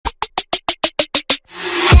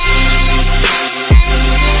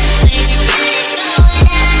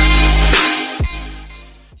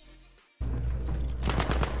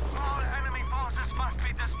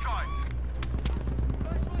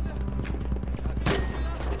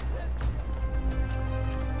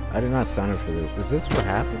I did not sign up for this. Is this what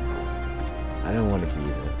happens? I didn't want to be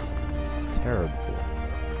this. This is terrible.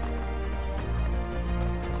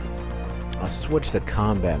 I'll switch to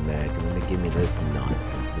combat mag and then they give me this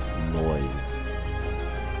nonsense, this noise.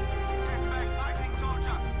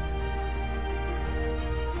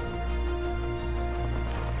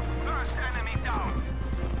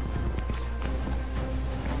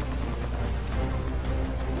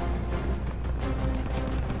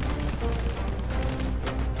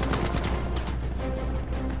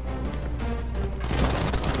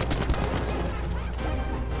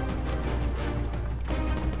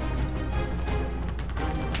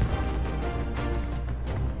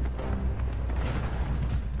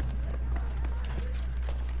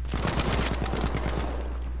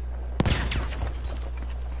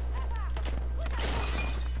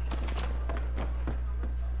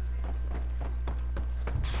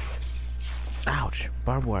 Ouch,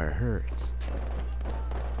 barbed wire hurts.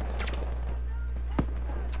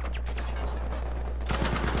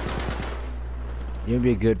 You know,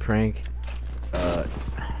 be a good prank.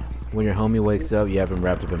 When your homie wakes up, you have him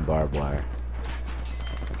wrapped up in barbed wire.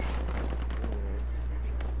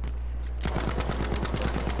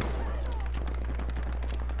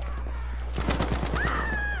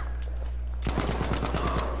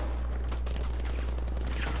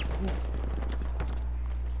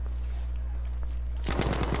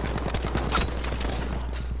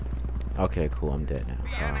 Okay, cool. I'm dead now.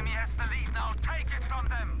 The enemy has the lead now. Take it from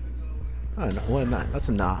them. Oh, no, what? Not, that's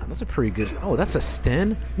a nah. That's a pretty good. Oh, that's a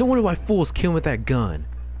Sten. No wonder why fools kill with that gun.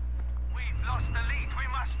 We've lost the lead. We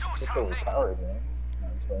must do It's something. overpowered, man. No,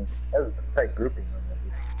 I'm saying. That was a tight grouping on that.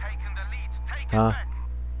 They've taken the lead. Take Huh? it back.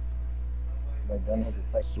 My gun has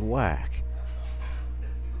a tight. It's whack.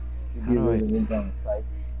 You How be do I- living in down the sights,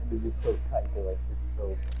 and they're just so tight. They're like just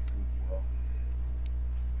so equal.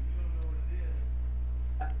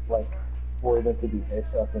 Like for them to be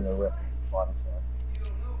headshots and the rest of the body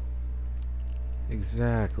shot.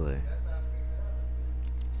 Exactly.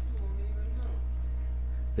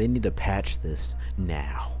 They need to patch this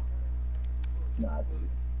now. Nah, dude.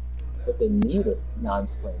 But they need it. Nah, I'm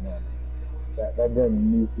just playing, man. That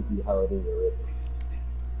gun needs to be how it is already.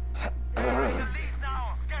 The lead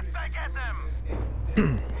now. Get back at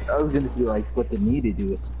them. I was gonna be like, what they need to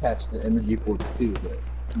do is patch the MG42,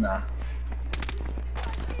 but nah.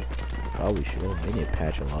 Probably should. They need to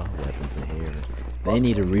patch a lot of weapons in here. They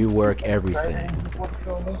need to rework everything. Oh,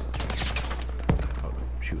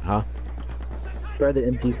 shoot, huh? Try the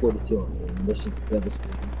MP42 on me. This shit's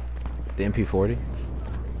devastating. The MP40?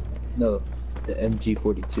 No, the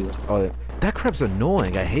MG42. Oh, that crap's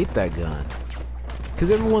annoying. I hate that gun.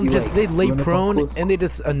 Cause everyone You just like, they lay run up prone close- and they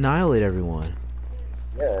just annihilate everyone.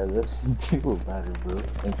 Yeah, that's people better, bro.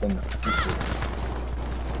 And then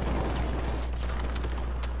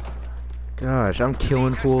Gosh, I'm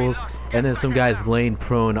killing fools, and then some guy's laying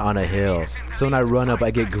prone on a hill. So when I run up, I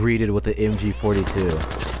get greeted with the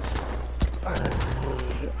MG42.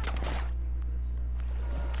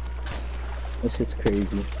 This shit's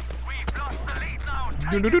crazy. We've lost the lead now.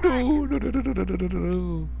 Take it back.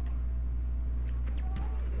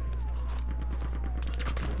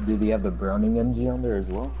 Do they have the Browning MG on there as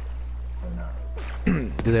well? Or not?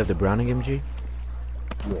 Do they have the Browning MG?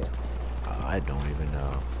 Yeah. I don't even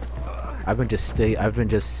know. I've been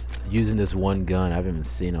just using this one gun. I haven't even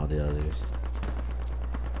seen all the others.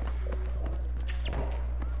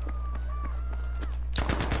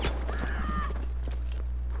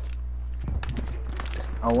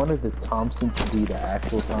 I wanted the Thompson to be the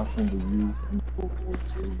actual Thompson to use in World War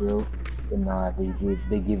II, bro. But nah,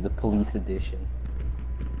 they gave the police edition.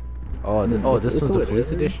 Oh, this It's one's the whatever.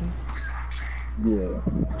 police edition? Yeah.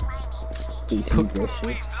 They use that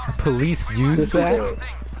shit. Police use that?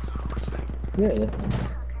 Yeah.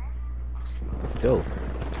 Still.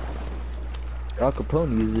 Al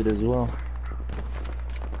Capone used it as well.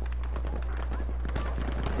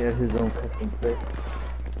 He had his own custom fit.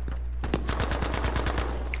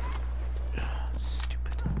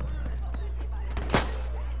 Stupid.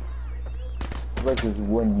 There's like this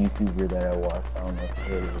one YouTuber that I watch. I don't know if you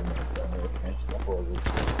heard of him. What was it?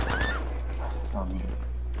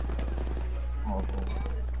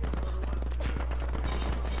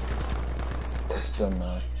 Some,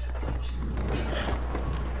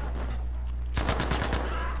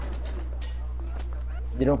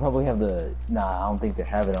 they don't probably have the. Nah, I don't think they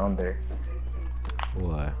have it on there.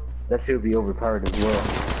 What? That should be overpowered as well.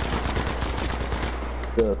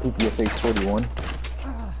 The PPFH 41.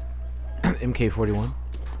 MK41?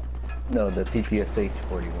 No, the PPFH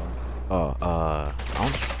 41. Oh,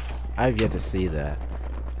 I've yet to see that.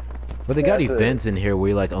 But they Yeah, got that's events in here where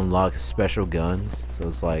you like unlock special guns, so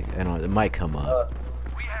it's like I don't know, it might come up.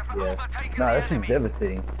 Yeah. Nah, this is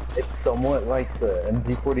devastating. It's somewhat like the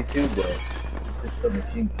MG42, but it's just a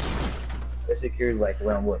machine gun. That shit carries like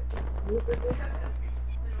around what? No,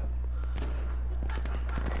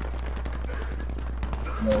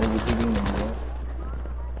 overheating and what?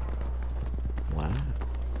 Wow.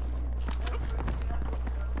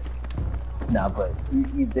 Nah, but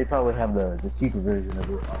they probably have the cheaper version of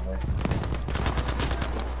it on there.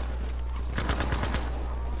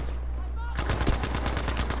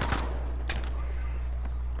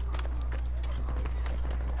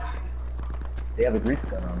 They have a grease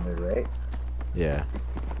gun on there, right? Yeah.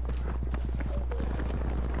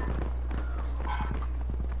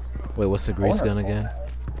 Wait, what's the grease gun again?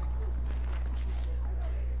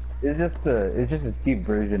 It's just a cheap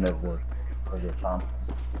version of the Thompson.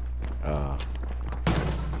 Oh.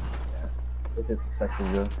 It's just a special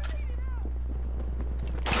gun.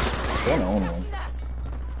 I wanna own one.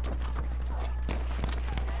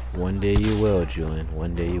 One day you will, Julian.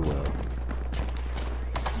 One day you will.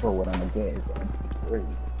 But what I'm gonna get is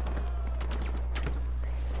crazy.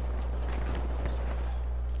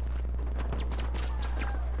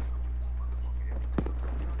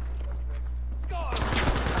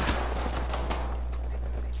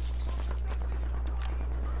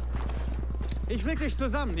 Ich flick dich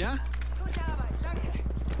zusammen, ja? Gute Arbeit, danke.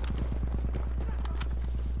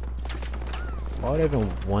 Why would I even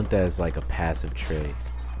want that as like a passive trait?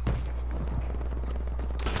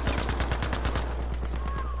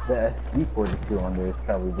 The SD42 on there is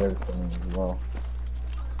probably devastating as well.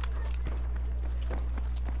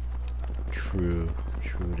 True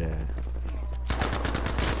that.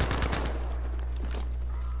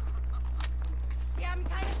 Wir haben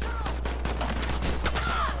keine Chance.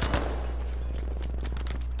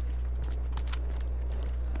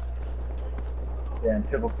 Damn,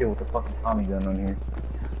 triple kill with the fucking Tommy gun on here.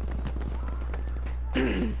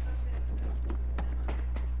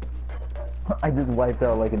 I just wiped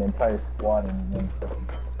out like an entire squad in one second.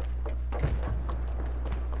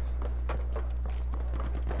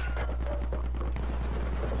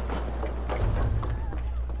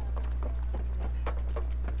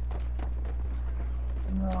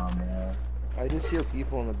 Nah, man. I just hear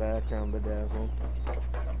people in the background bedazzled.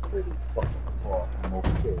 I'm pretty fucking far from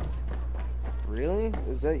okay. Really?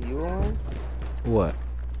 Is that you, Alex? What?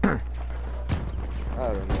 I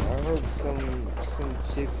don't know. I heard some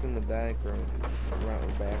chicks in the background,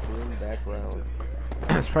 background.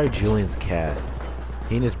 That's probably Julian's cat.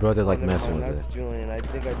 He and his brother like Never messing mind, with that's it. Julian. I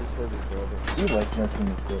think I just heard his brother. He likes messing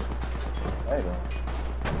with shit. I don't.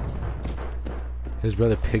 His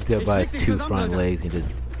brother picked it up by his two front legs and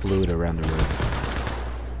just flew it around the room.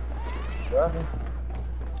 Brother.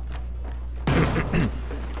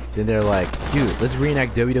 Then they're like, dude, let's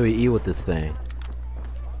reenact WWE with this thing.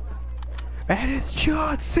 And it's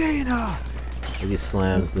John Cena! And he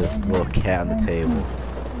slams the little cat on the table.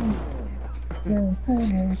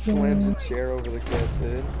 Slams a chair over the cat's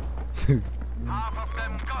head. Half of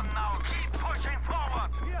them gone now. Keep pushing forward.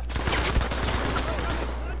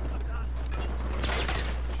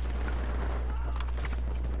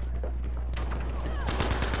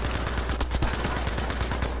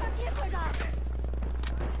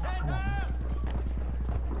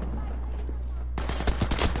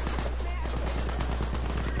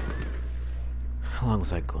 How long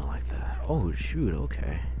was I going like that? Oh shoot,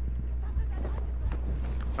 okay.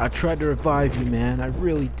 I tried to revive you, man. I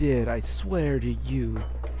really did. I swear to you.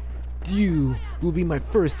 You will be my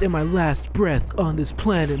first and my last breath on this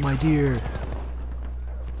planet, my dear.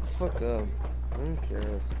 What the fuck up? Who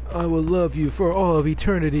cares? I will love you for all of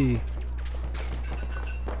eternity.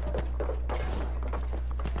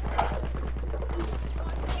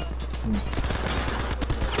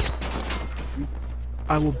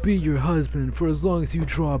 I will be your husband for as long as you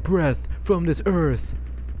draw breath from this earth.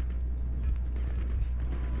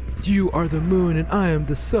 You are the moon and I am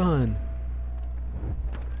the sun.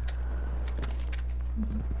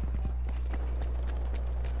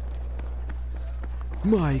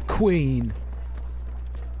 My queen.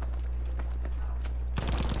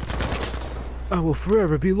 I will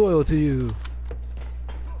forever be loyal to you.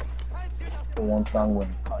 The one song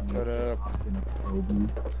when Shut up.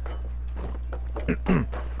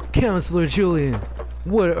 Counselor Julian,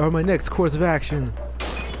 what are my next course of action?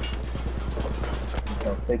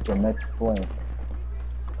 I'll take the next flank.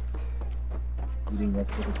 Leading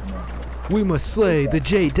up to the command. We must slay the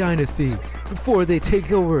Jade Dynasty before they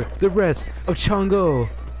take over the rest of Chang'o.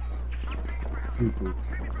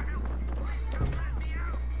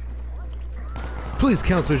 Please,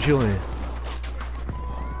 Counselor Julian.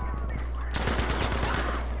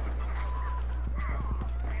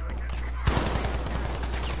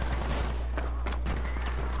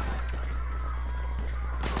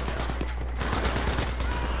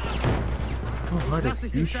 hard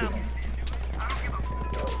execution.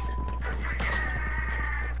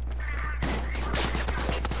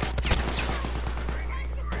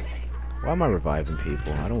 Why am I reviving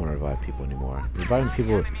people? I don't want to revive people anymore. Reviving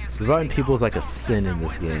people is like a sin in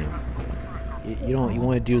this game. You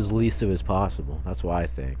want to do as least of it as possible. That's what I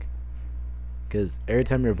think. Because every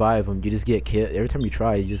time you revive them, you just get killed. Every time you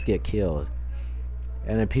try, you just get killed.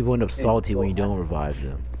 And then people end up salty when you don't revive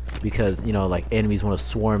them. Because, you know, like, enemies want to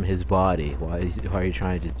swarm his body. Why are you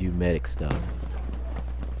trying to just do medic stuff?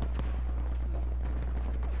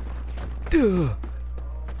 Duh!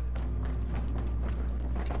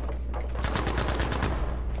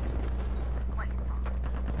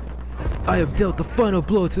 I have dealt the final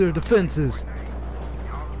blow to their defenses.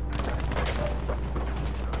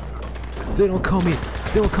 They don't call me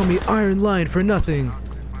Iron Lion for nothing.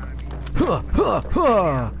 Ha ha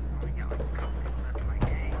ha!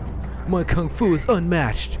 My kung fu is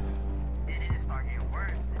unmatched.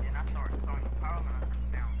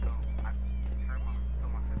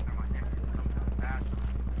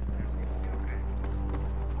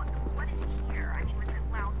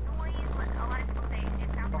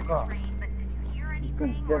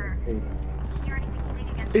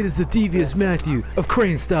 It is the devious Matthew of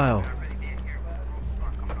Crane Style.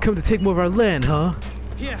 Come to take more of our land, huh?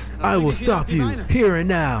 Hier, I will stop you here and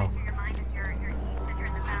now.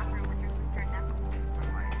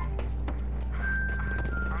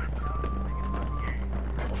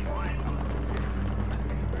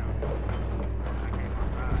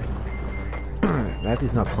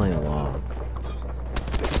 Matthew's not playing along.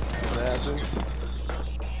 What happened?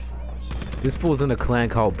 This fool's in a clan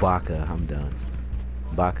called Baka. I'm done.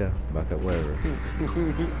 Baka, whatever.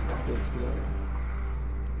 That's nice.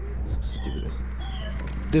 So stupid.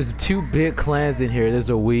 There's two big clans in here. There's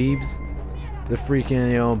the Weebs, the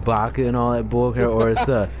freaking, you know, Baka and all that bullcrap, or it's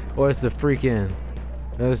the freaking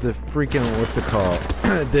what's it called?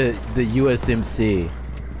 the USMC.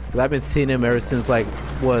 But I've been seeing them ever since, like,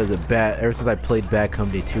 ever since I played Bad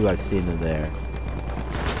Company 2, I've seen them there.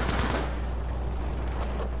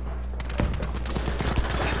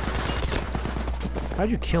 How'd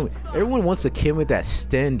you kill me? Everyone wants to kill me with that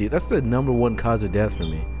Sten, dude. That's the #1 cause of death for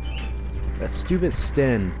me. That stupid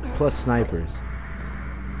Sten plus snipers.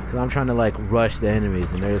 Cause I'm trying to, like, rush the enemies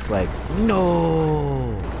and they're just like,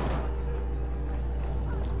 no.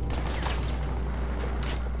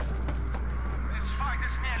 This fight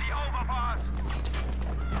is nearly over, boss.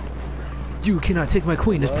 You cannot take my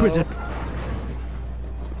queen as prisoner.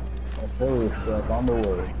 It's on the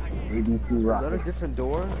way. AD2 Is that a rocket. different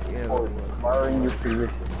door? Yeah, Oh, that was. firing your position.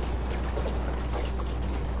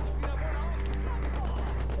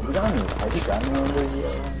 Have you got me on the have you got me on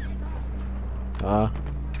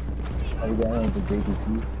the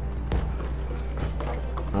JB2?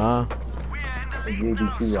 We are in the The lead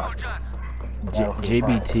now, JB2 rocket. soldiers.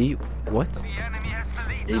 JBT? What? The enemy has the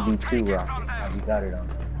lead now. Take JB2 it rocket. from Have them. you got it on?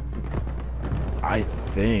 I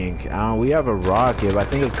think. We have a rocket, but I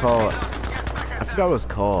think it's called. I forgot what it's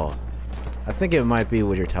called. I think it might be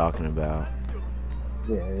what you're talking about.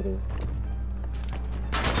 Yeah, it is.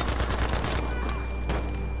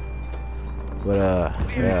 But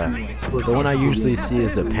yeah. The one I usually see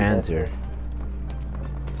is the Panzer.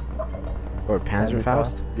 Or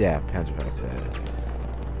Panzerfaust? Yeah, Panzerfaust. Yeah.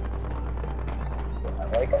 I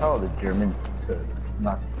like how the Germans took,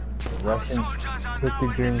 not the Russians took the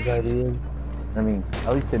Germans' ideas. I mean,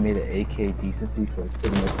 at least they made an AK decency, so it's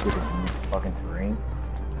pretty much good in this fucking terrain.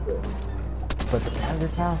 But the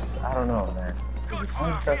Panzerfaust, I don't know, man. The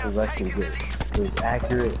Panzerfaust was actually good. It was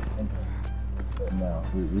accurate, and but no,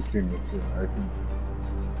 we turned it to American.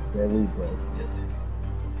 Deadly, but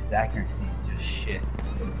its accuracy is just shit.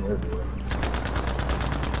 It's everywhere.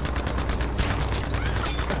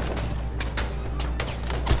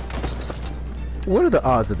 What are the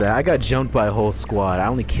odds of that? I got jumped by a whole squad. I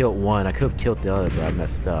only killed one. I could have killed the other, but I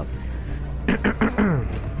messed up.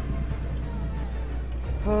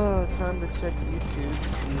 Time to check YouTube,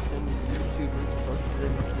 see if any YouTubers posted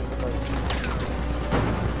anything about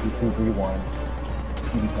YouTube rewind.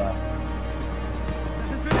 PewDiePie.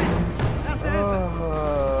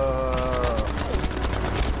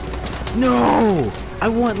 No! I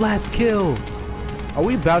want last kill! Are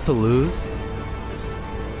we about to lose?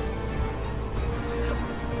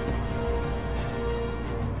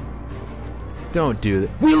 Don't do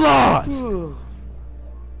that. We lost!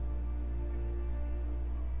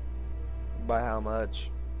 By how much?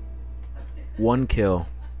 1 kill.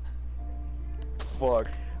 Fuck.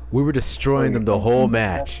 We were destroying them the whole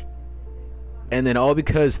match. And then all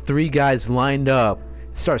because 3 guys lined up,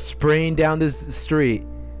 start spraying down this street.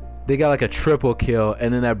 they got like a triple kill,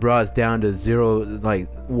 and then that brought us down to 0, like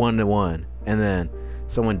 1-1, and then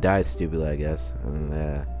someone died stupidly, I guess. And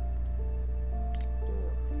yeah.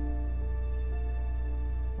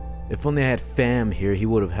 If only I had Fam here, he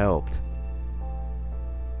would have helped.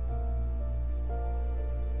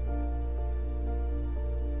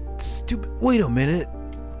 Stupid. Wait a minute.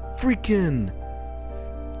 Freaking.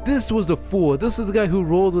 This was the fool. This is the guy who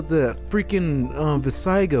rolled with the freaking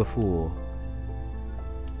Visiga fool.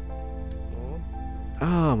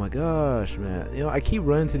 Oh my gosh, man. You know, I keep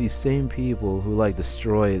running to these same people who like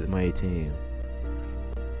destroy my team.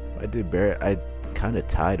 I kind of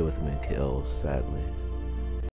tied with him in kills, sadly.